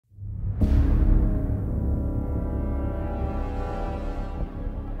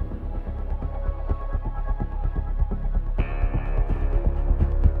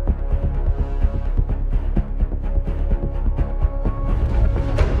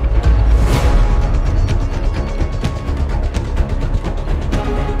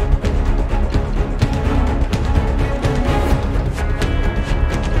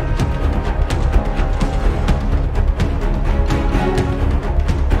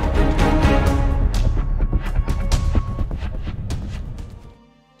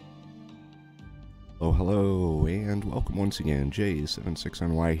welcome once again.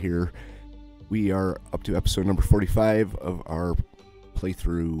 J76NY here. We are up to episode number 45 of our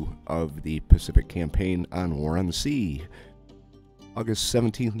playthrough of the Pacific Campaign on War on the Sea. August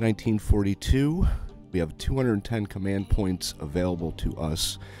 17th, 1942. We have 210 command points available to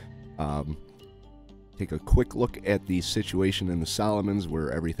us. Take a quick look at the situation in the Solomons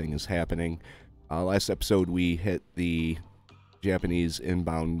where everything is happening. Last episode we hit the Japanese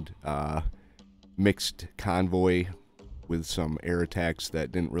inbound mixed convoy with some air attacks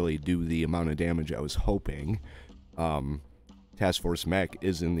that didn't really do the amount of damage I was hoping. Task Force Mack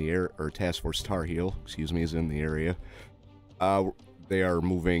is in the air, or Task Force Tar Heel, excuse me, is in the area. They are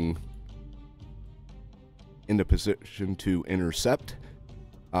moving into position to intercept.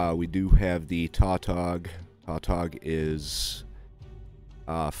 We do have the Tautog. Tautog is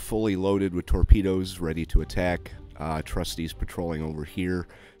fully loaded with torpedoes, ready to attack. Trustees patrolling over here.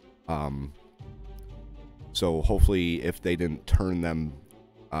 So hopefully if they didn't turn them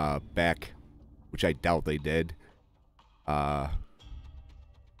back, which I doubt they did, Task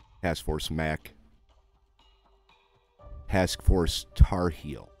Force Mack, Task Force Tar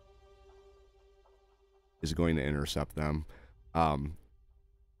Heel is going to intercept them.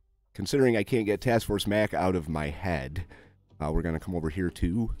 Considering I can't get Task Force Mack out of my head, we're going to come over here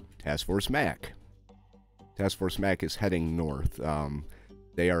to Task Force Mack. Task Force Mack is heading north.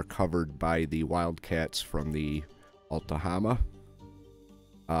 They are covered by the Wildcats from the Alamaha.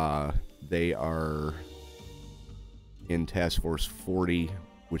 They are in Task Force 40,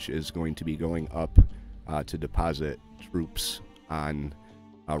 which is going to be going up to deposit troops on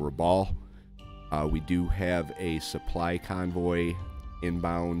Rabaul. We do have a supply convoy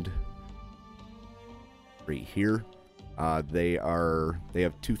inbound right here. They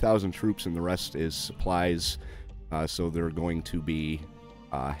have 2,000 troops and the rest is supplies, so they're going to be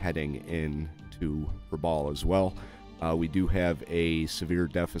heading into Rabaul as well. We do have a severe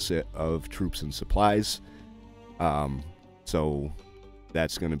deficit of troops and supplies, so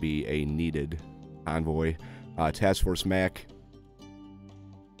that's going to be a needed convoy. Task Force Mack,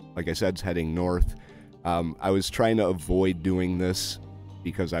 like I said, is heading north. I was trying to avoid doing this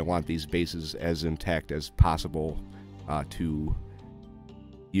because I want these bases as intact as possible to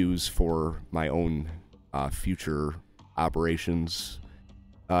use for my own future operations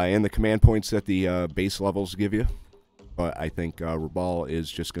and the command points that the base levels give you. But I think Rabaul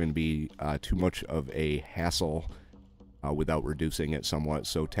is just going to be too much of a hassle without reducing it somewhat.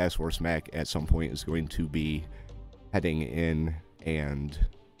 So Task Force Mack at some point is going to be heading in and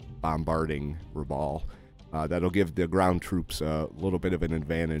bombarding Rabaul. That'll give the ground troops a little bit of an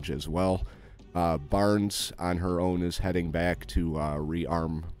advantage as well. Barnes on her own is heading back to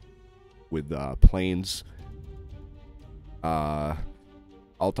rearm with planes.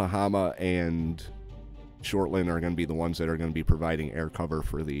 Alamaha and Shortland are going to be the ones that are going to be providing air cover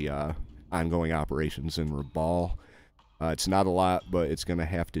for the ongoing operations in Rabaul. It's not a lot, but it's going to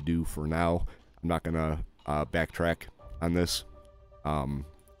have to do for now. I'm not going to backtrack on this.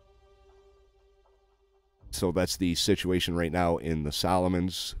 So that's the situation right now in the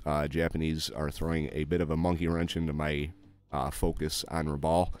Solomons. Japanese are throwing a bit of a monkey wrench into my focus on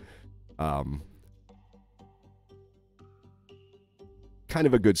Rabaul. Kind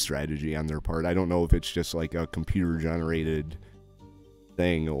of a good strategy on their part. I don't know if it's just like a computer-generated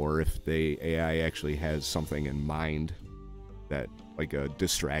thing or if the AI actually has something in mind, that like a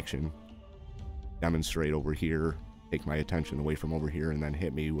distraction. Demonstrate over here, take my attention away from over here, and then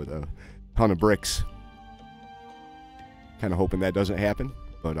hit me with a ton of bricks. Kind of hoping that doesn't happen,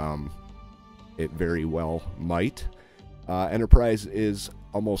 but it very well might. Enterprise is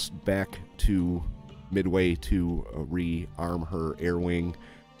almost back to Midway to rearm her air wing.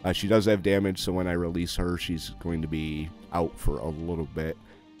 She does have damage, so when I release her, she's going to be out for a little bit.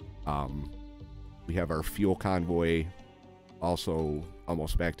 We have our fuel convoy also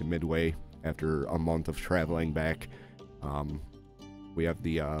almost back to Midway after a month of traveling back. We have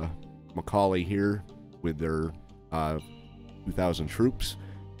the Macaulay here with their 2,000 troops.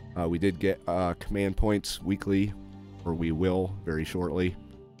 We did get command points weekly, or we will very shortly.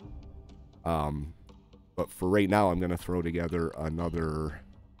 But for right now, I'm going to throw together another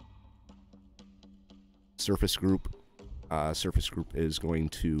surface group. Surface group is going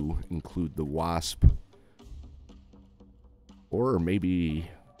to include the Wasp, or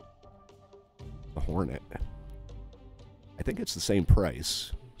maybe the Hornet. I think it's the same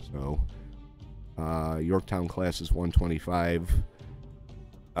price. So Yorktown class is 125.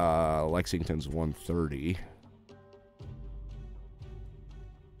 Lexington's 130.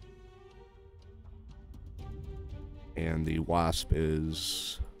 And the Wasp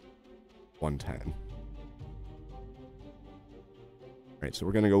is 110. Alright, so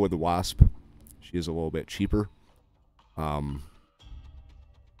we're going to go with the Wasp. She is a little bit cheaper. Yeah,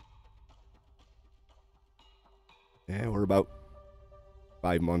 we're about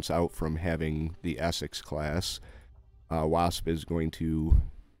 5 months out from having the Essex class. Wasp is going to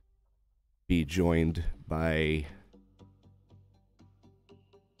be joined by...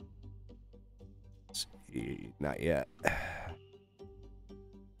 Let's see, not yet.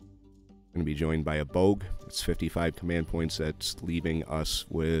 Going to be joined by a Bogue. It's 55 command points. That's leaving us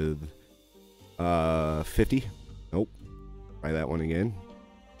with 50. Nope. Try that one again.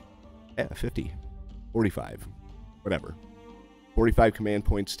 Yeah, 50. 45. Whatever. 45 command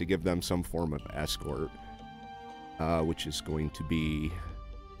points to give them some form of escort, which is going to be...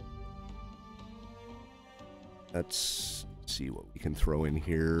 Let's see what we can throw in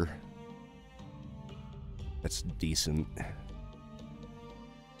here. That's decent.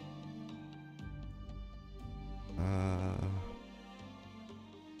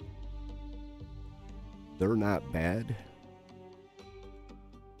 They're not bad.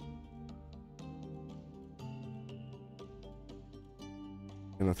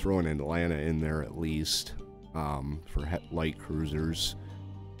 Gonna throw an Atlanta in there at least, for light cruisers.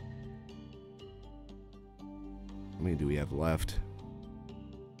 How many do we have left?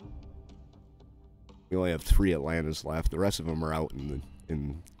 We only have 3 Atlantas left. The rest of them are out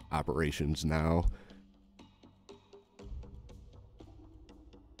in operations now.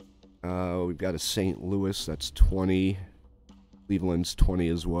 We've got a St. Louis, that's 20. Cleveland's 20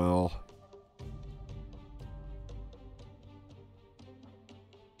 as well.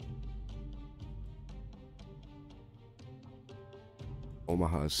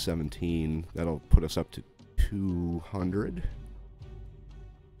 Omaha is 17. That'll put us up to 200.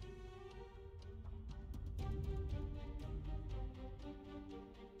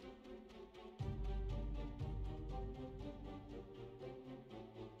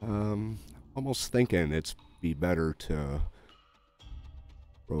 Almost thinking it's be better to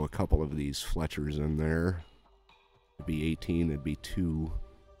throw a couple of these Fletchers in there. It'd be 18, it'd be 2,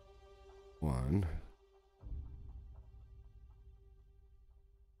 1.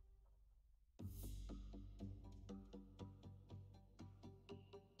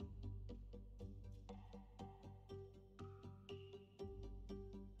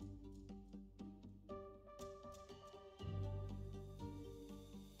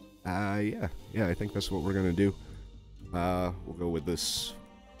 Yeah, I think that's what we're gonna do. We'll go with this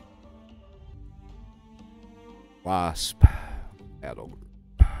Wasp battle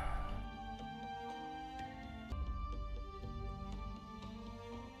group.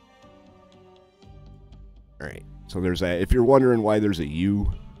 Alright, so there's a, if you're wondering why there's a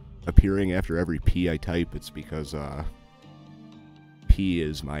U appearing after every P I type, it's because P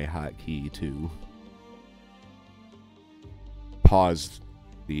is my hotkey to pause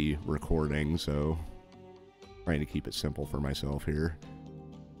the recording, so trying to keep it simple for myself here.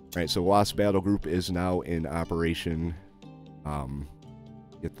 Alright, so Wasp Battle Group is now in operation.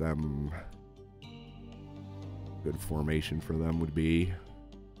 Get them... Good formation for them would be...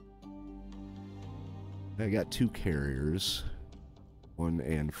 I got 2 carriers. 1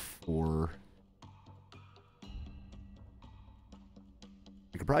 and 4.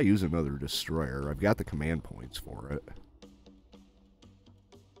 I could probably use another destroyer. I've got the command points for it.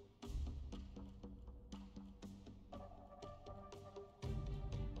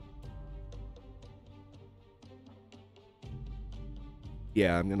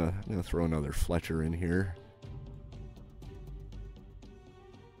 Yeah, I'm gonna throw another Fletcher in here.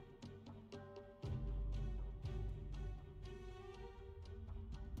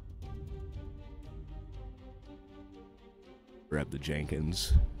 Grab the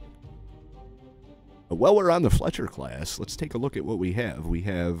Jenkins. While we're on the Fletcher class, let's take a look at what we have. We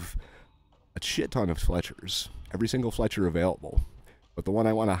have a shit ton of Fletchers. Every single Fletcher available. But the one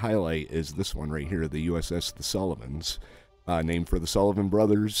I want to highlight is this one right here, the USS the Sullivans. Named for the Sullivan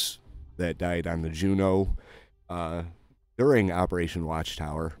brothers that died on the Juno during Operation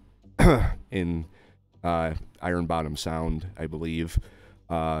Watchtower in Iron Bottom Sound, I believe.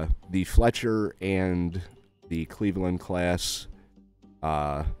 The Fletcher and the Cleveland class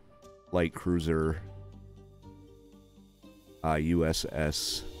light cruiser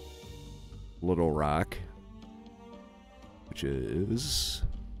USS Little Rock, which is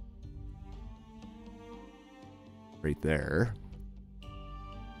right there,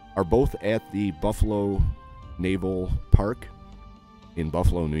 are both at the Buffalo Naval Park in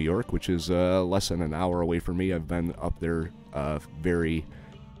Buffalo, New York, which is less than an hour away from me. I've been up there a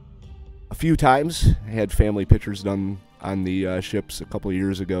few times. I had family pictures done on the ships a couple of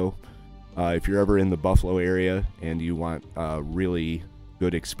years ago. If you're ever in the Buffalo area and you want a really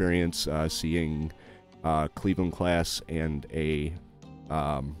good experience seeing Cleveland class and a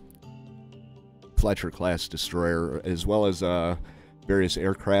Fletcher class destroyer, as well as various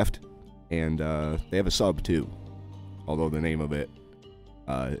aircraft, and they have a sub too, although the name of it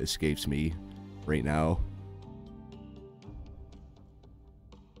escapes me right now.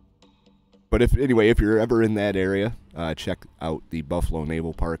 But if you're ever in that area, check out the Buffalo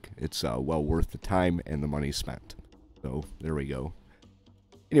Naval Park. It's well worth the time and the money spent. So there we go.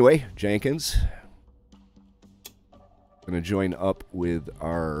 Anyway, Jenkins gonna join up with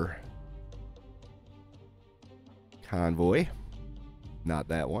our convoy. Not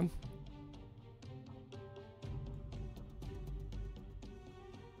that one.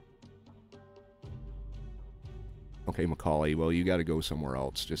 Okay, Macaulay, well, you got to go somewhere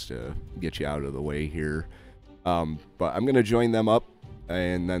else just to get you out of the way here. But I'm going to join them up,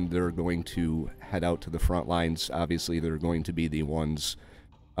 and then they're going to head out to the front lines. Obviously, they're going to be the ones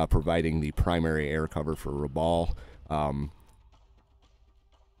providing the primary air cover for Rabaul.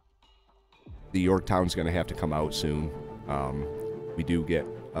 The Yorktown's going to have to come out soon. We do get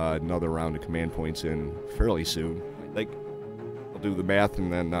another round of command points in fairly soon. Like, I'll do the math,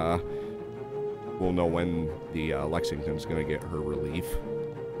 and then we'll know when the Lexington's going to get her relief.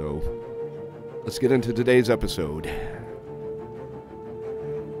 So let's get into today's episode.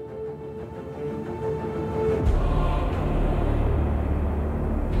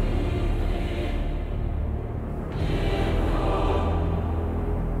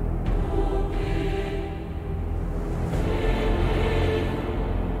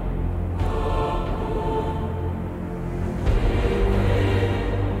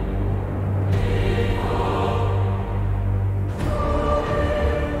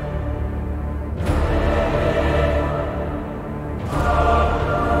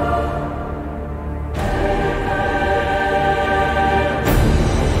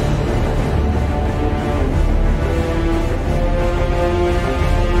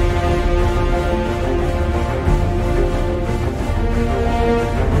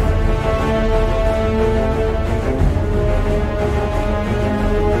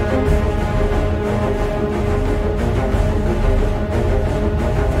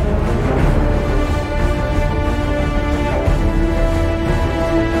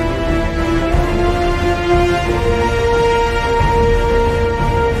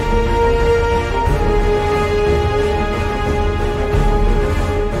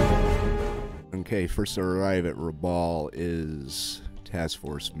 First to arrive at Rabaul is Task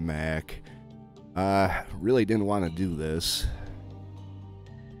Force Mack. Really didn't want to do this,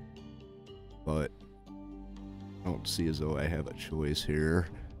 but I don't see as though I have a choice here.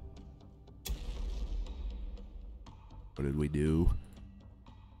 What did we do?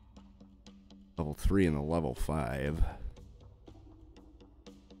 Level 3 and a level 5.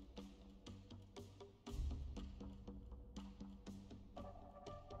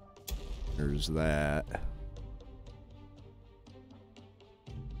 There's that.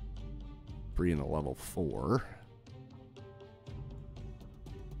 3 and a level 4.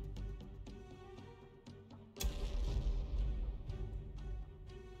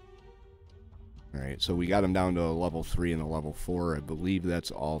 Alright, so we got him down to a level 3 and a level 4. I believe that's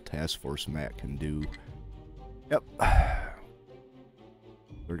all Task Force Mack can do. Yep.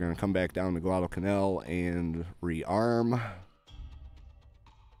 We're going to come back down to Guadalcanal and rearm.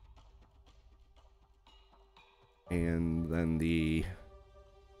 And then the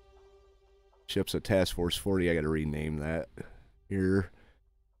ships at Task Force 40, I got to rename that here.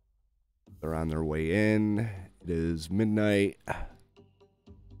 They're on their way in. It is midnight,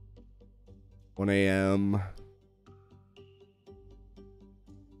 1 a.m. A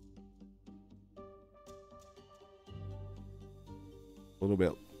little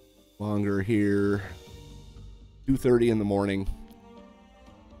bit longer here. 2:30 in the morning.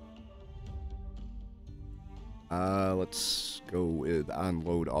 Let's go with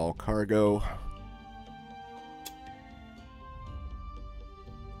unload all cargo.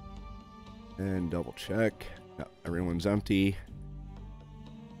 And double check. No, everyone's empty.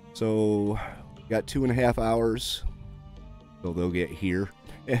 So, got 2.5 hours. So they'll get here.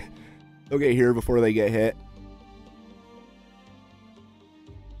 They'll get here before they get hit.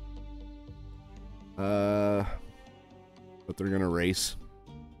 But they're gonna race.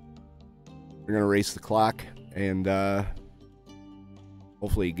 They're gonna race the clock and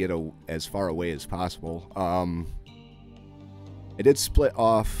hopefully get as far away as possible. I did split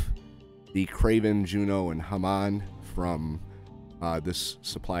off the Craven, Juno, and Haman from this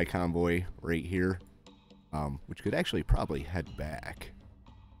supply convoy right here, which could actually probably head back.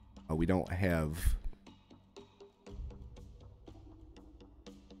 We don't have...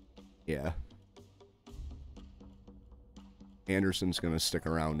 Yeah. Anderson's going to stick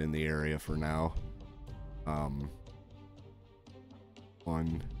around in the area for now.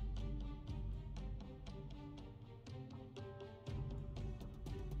 One.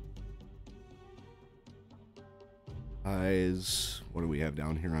 Eyes. What do we have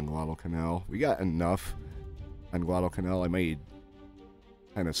down here on Guadalcanal? We got enough on Guadalcanal. I may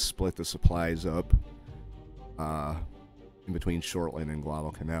kind of split the supplies up in between Shortland and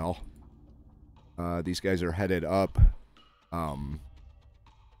Guadalcanal. These guys are headed up.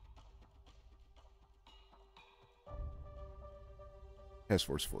 Task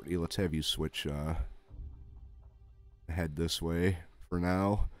Force 40, let's have you switch head this way for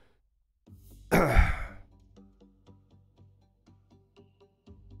now. I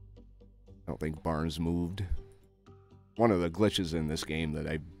don't think Barnes moved. One of the glitches in this game that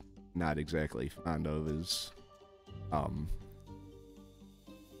I'm not exactly fond of is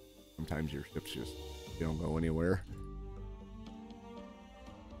sometimes your ships just don't go anywhere.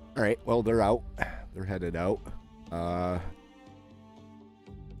 Alright, well, they're out. They're headed out.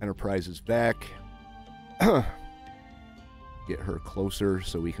 Enterprise is back. Get her closer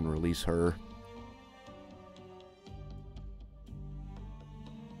so we can release her.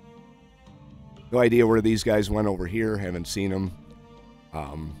 No idea where these guys went over here. Haven't seen them.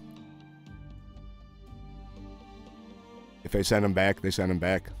 If I send them back, they send them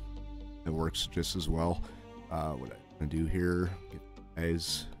back. It works just as well. What I'm going to do here, get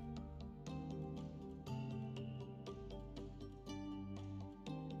guys...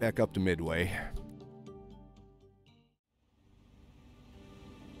 back up to Midway.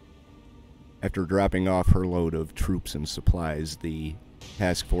 After dropping off her load of troops and supplies, the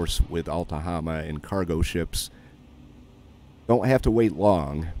task force with Altahama and cargo ships don't have to wait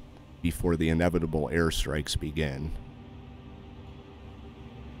long before the inevitable airstrikes begin.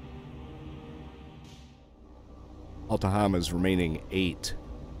 Altahama's remaining 8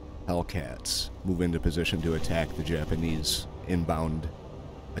 Hellcats move into position to attack the Japanese inbound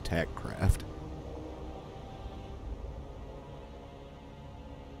attack craft.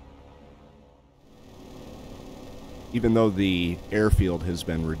 Even though the airfield has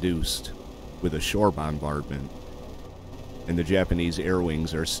been reduced with a shore bombardment, and the Japanese air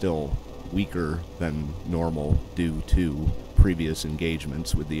wings are still weaker than normal due to previous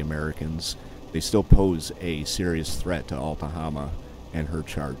engagements with the Americans, they still pose a serious threat to Altahama and her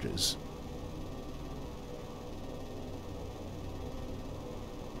charges.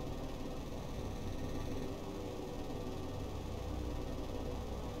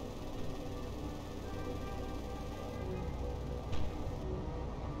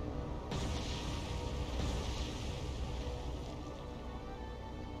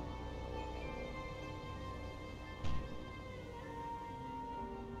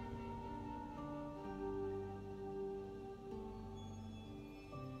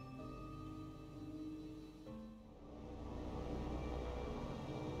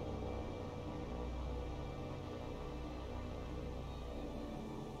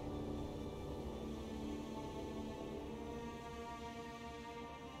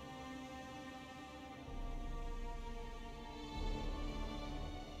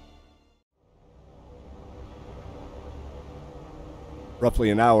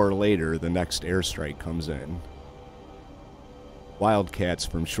 Roughly an hour later, the next airstrike comes in. Wildcats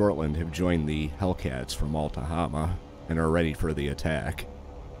from Shortland have joined the Hellcats from Altahama and are ready for the attack.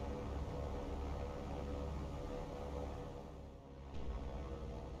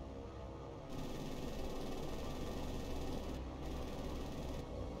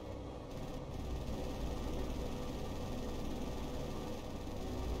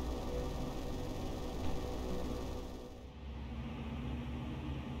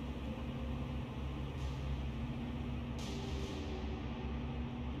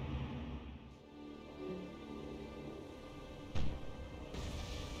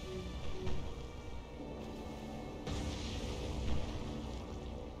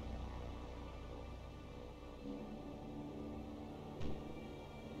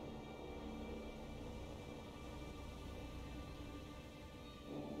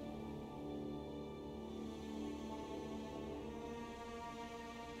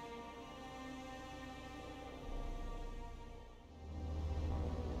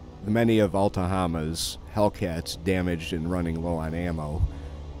 Many of Altahama's Hellcats damaged and running low on ammo.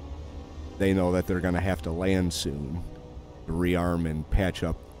 They know that they're going to have to land soon to rearm and patch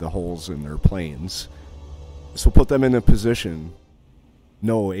up the holes in their planes. This will put them in a position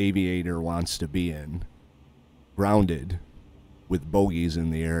no aviator wants to be in. Grounded with bogies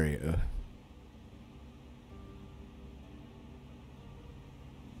in the area.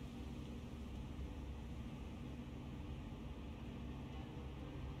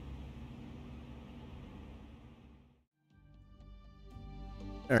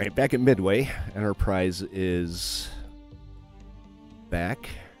 All right, back at Midway, Enterprise is back,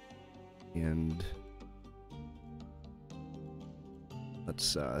 and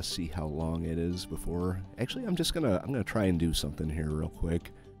let's see how long it is before. Actually, I'm gonna try and do something here real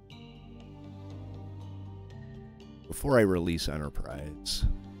quick before I release Enterprise.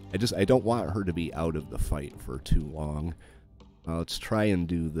 I don't want her to be out of the fight for too long. Let's try and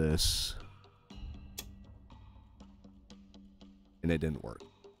do this, and it didn't work.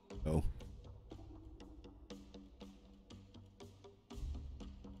 So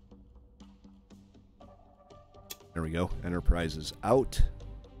there we go. Enterprise is out,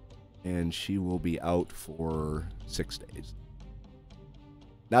 and she will be out for 6 days.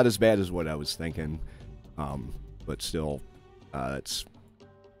 Not as bad as what I was thinking, but still, it's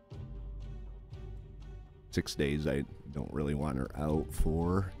 6 days I don't really want her out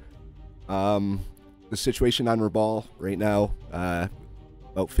for. The situation on Rabaul right now,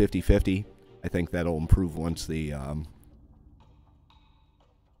 about 50-50. I think that'll improve once the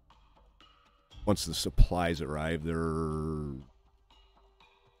supplies arrive. They're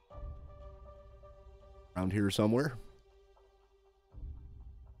around here somewhere.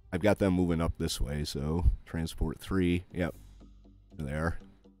 I've got them moving up this way, so transport 3. Yep, there they are.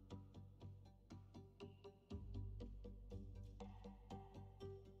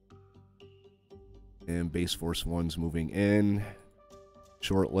 And Base Force 1's moving in.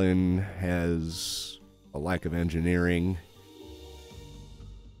 Shortland has a lack of engineering.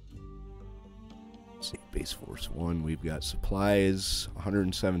 Let's see, Base Force 1, we've got supplies,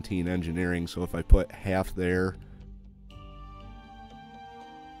 117 engineering, so if I put half there,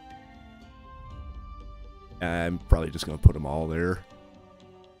 I'm probably just going to put them all there.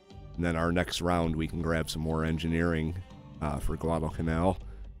 And then our next round, we can grab some more engineering for Guadalcanal.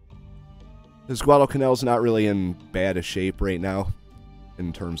 This Guadalcanal's not really in bad a shape right now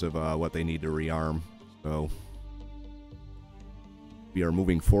in terms of what they need to rearm. So we are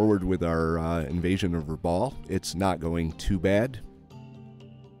moving forward with our invasion of Rabaul. It's not going too bad.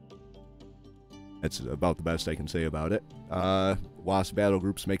 That's about the best I can say about it. Wasp battle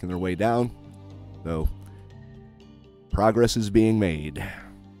groups making their way down. So progress is being made.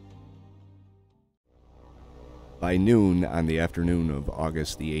 By noon on the afternoon of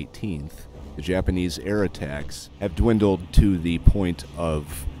August the 18th, the Japanese air attacks have dwindled to the point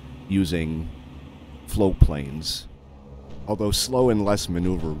of using float planes. Although slow and less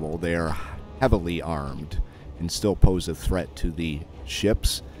maneuverable, they are heavily armed and still pose a threat to the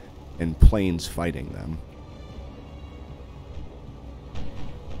ships and planes fighting them.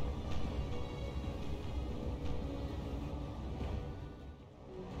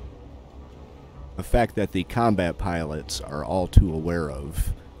 A fact that the combat pilots are all too aware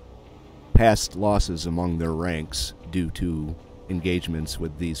of. Past losses among their ranks due to engagements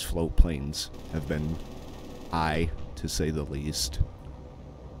with these float planes have been high, to say the least.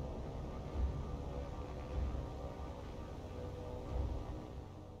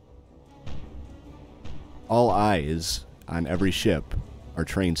 All eyes on every ship are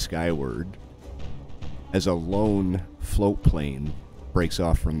trained skyward as a lone float plane breaks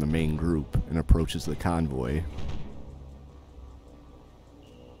off from the main group and approaches the convoy.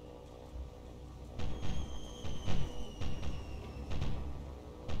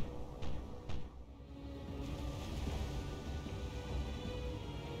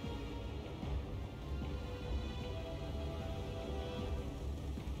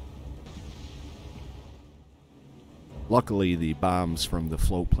 Luckily, the bombs from the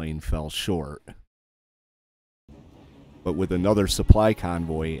float plane fell short. But with another supply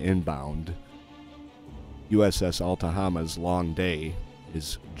convoy inbound, USS Alamaha's long day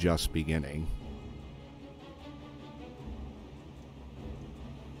is just beginning.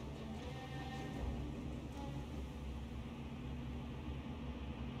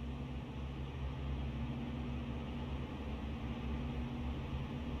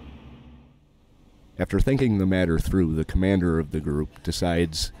 After thinking the matter through, the commander of the group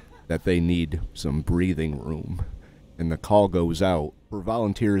decides that they need some breathing room, and the call goes out for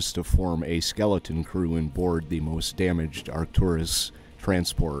volunteers to form a skeleton crew and board the most damaged Arcturus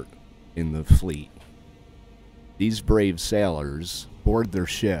transport in the fleet. These brave sailors board their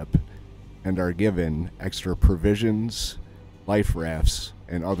ship and are given extra provisions, life rafts,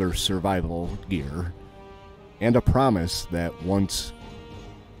 and other survival gear, and a promise that once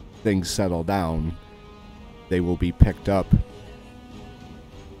things settle down, they will be picked up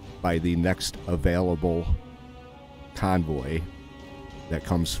by the next available convoy that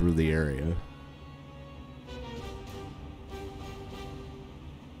comes through the area.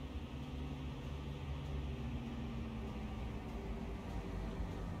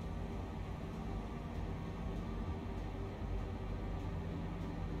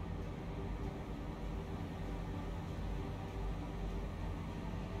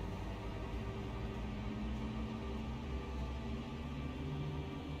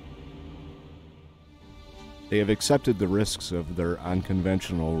 They have accepted the risks of their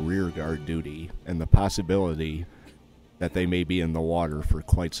unconventional rearguard duty and the possibility that they may be in the water for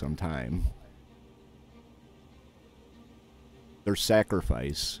quite some time. Their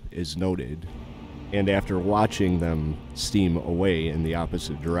sacrifice is noted, and after watching them steam away in the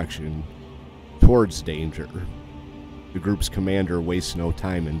opposite direction towards danger, the group's commander wastes no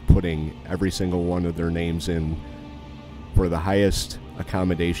time in putting every single one of their names in for the highest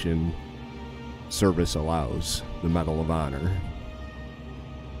accommodation service allows, the Medal of Honor.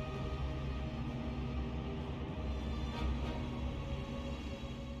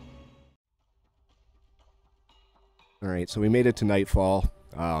 Alright, so we made it to nightfall.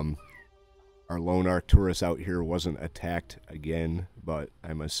 Our lone Arcturus out here wasn't attacked again, but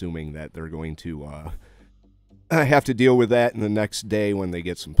I'm assuming that they're going to have to deal with that in the next day when they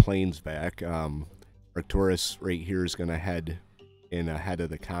get some planes back. Arcturus right here is going to head in ahead of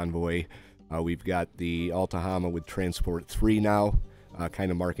the convoy. We've got the Alamaha with Transport 3 now,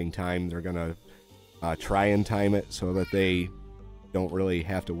 kind of marking time. They're going to try and time it so that they don't really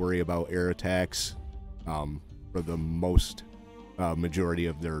have to worry about air attacks for the most majority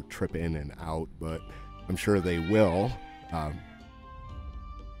of their trip in and out, but I'm sure they will.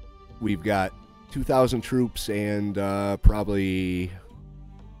 We've got 2,000 troops and probably,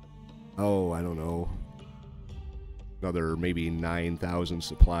 I don't know, another maybe 9,000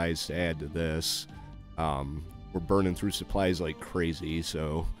 supplies to add to this. We're burning through supplies like crazy,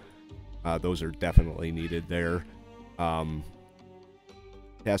 so those are definitely needed there.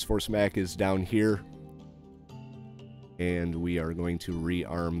 Task Force Mack is down here, and we are going to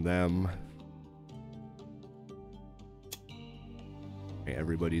rearm them. Okay,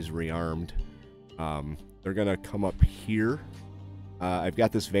 everybody's rearmed. They're gonna come up here. I've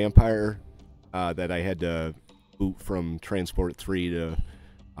got this vampire that I had to boot from Transport 3 to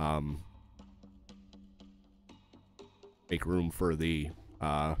make room for the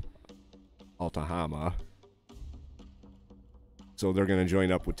Alamaha. So they're going to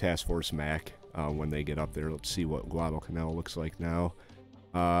join up with Task Force Mack when they get up there. Let's see what Guadalcanal looks like now.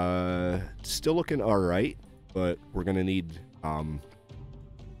 Still looking alright, but we're going to need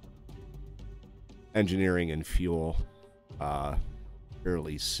engineering and fuel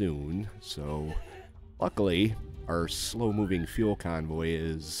fairly soon. So luckily, our slow-moving fuel convoy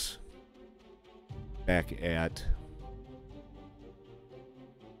is back at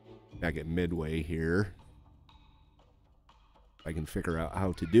Midway here. If I can figure out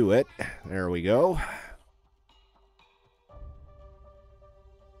how to do it. There we go.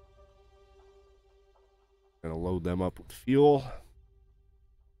 Gonna load them up with fuel.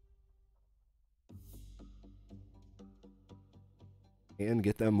 And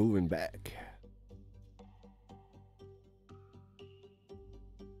get them moving back.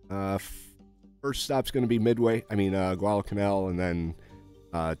 First stop's going to be Midway. Guadalcanal, and then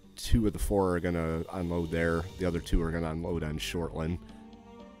 2 of the 4 are going to unload there. The other 2 are going to unload on Shortland.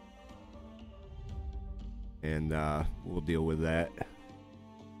 And we'll deal with that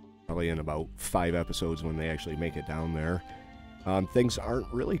probably in about 5 episodes when they actually make it down there. Things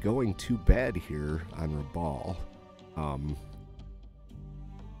aren't really going too bad here on Rabaul.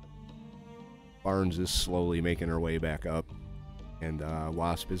 Barnes is slowly making her way back up, and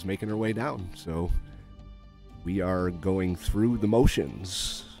Wasp is making her way down. So we are going through the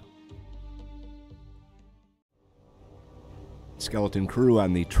motions. Skeleton crew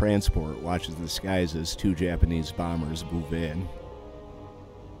on the transport watches the skies as 2 Japanese bombers move in.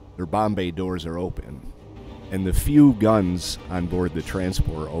 Their bomb bay doors are open, and the few guns on board the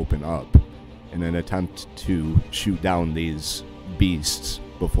transport open up in an attempt to shoot down these beasts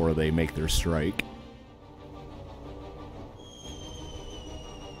before they make their strike.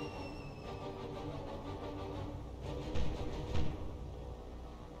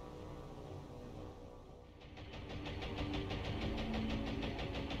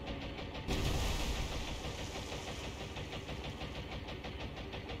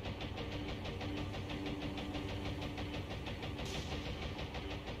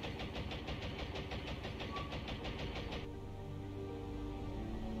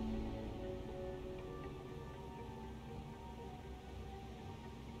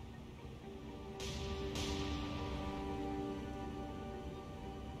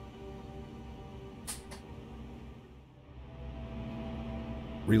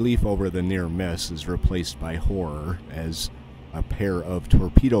 Relief over the near miss is replaced by horror as a pair of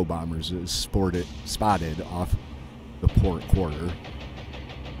torpedo bombers is spotted off the port quarter.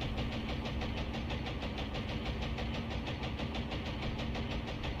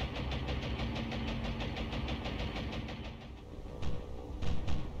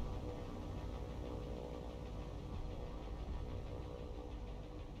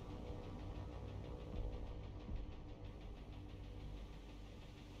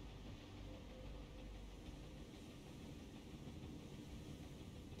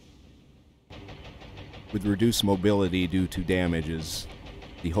 With reduced mobility due to damages,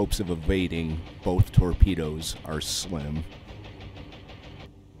 the hopes of evading both torpedoes are slim.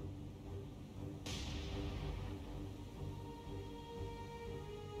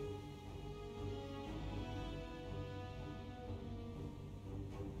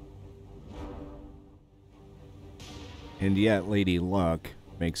 And yet Lady Luck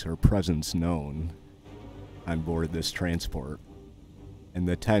makes her presence known on board this transport, and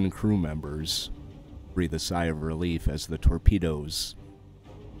the 10 crew members breathe a sigh of relief as the torpedoes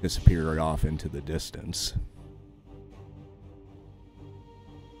disappear off into the distance.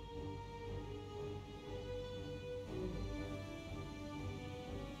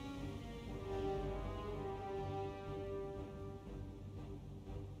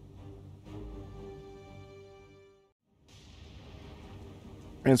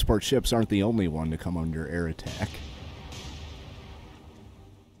 Transport ships aren't the only one to come under air attack.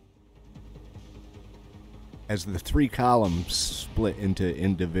 As the 3 columns split into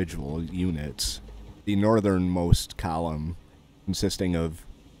individual units, the northernmost column, consisting of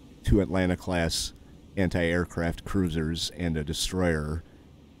 2 Atlanta-class anti-aircraft cruisers and a destroyer,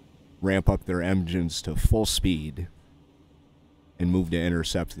 ramp up their engines to full speed and move to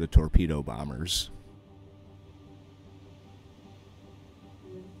intercept the torpedo bombers.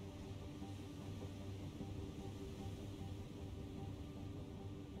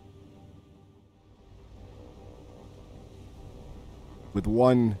 With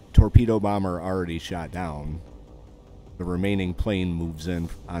 1 torpedo bomber already shot down, the remaining plane moves in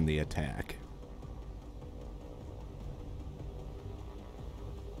on the attack.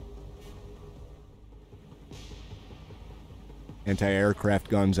 Anti-aircraft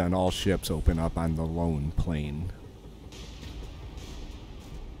guns on all ships open up on the lone plane.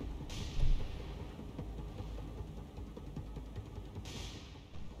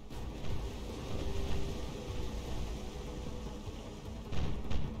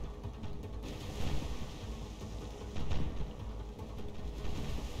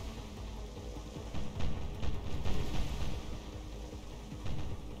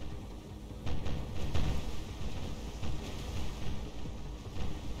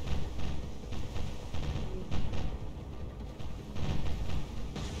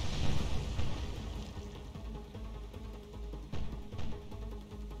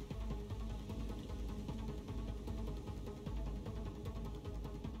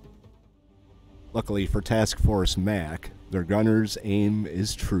 Luckily for Task Force Mack, their gunner's aim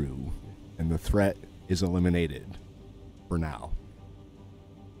is true, and the threat is eliminated, for now.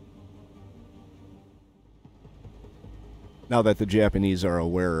 Now that the Japanese are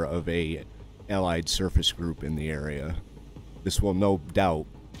aware of a Allied surface group in the area, this will no doubt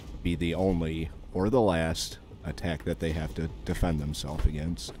be the only, or the last, attack that they have to defend themselves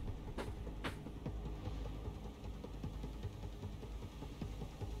against.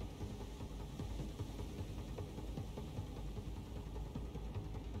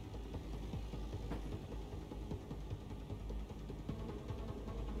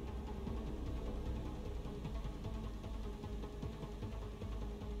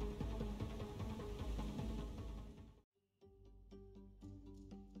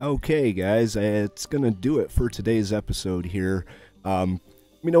 Okay, guys, it's going to do it for today's episode here. Let me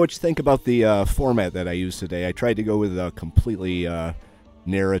know what you think about the format that I used today. I tried to go with a completely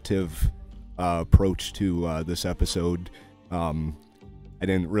narrative approach to this episode. I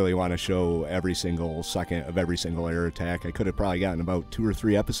didn't really want to show every single second of every single air attack. I could have probably gotten about 2 or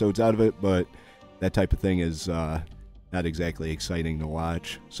 3 episodes out of it, but that type of thing is not exactly exciting to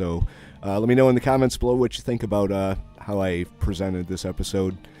watch. So let me know in the comments below what you think about how I presented this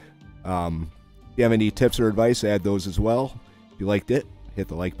episode. If you have any tips or advice, add those as well. If you liked it, hit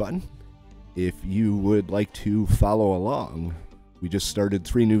the like button. If you would like to follow along, we just started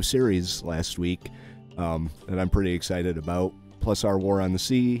 3 new series last week that I'm pretty excited about. Plus our War on the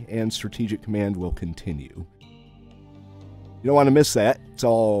Sea and Strategic Command will continue. You don't want to miss that. It's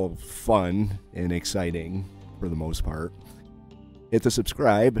all fun and exciting for the most part. Hit the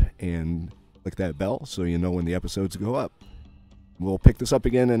subscribe and click that bell so you know when the episodes go up. we'll pick this up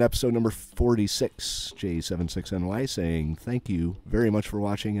again in episode number 46. J76NY saying thank you very much for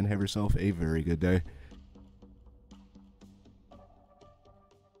watching and have yourself a very good day.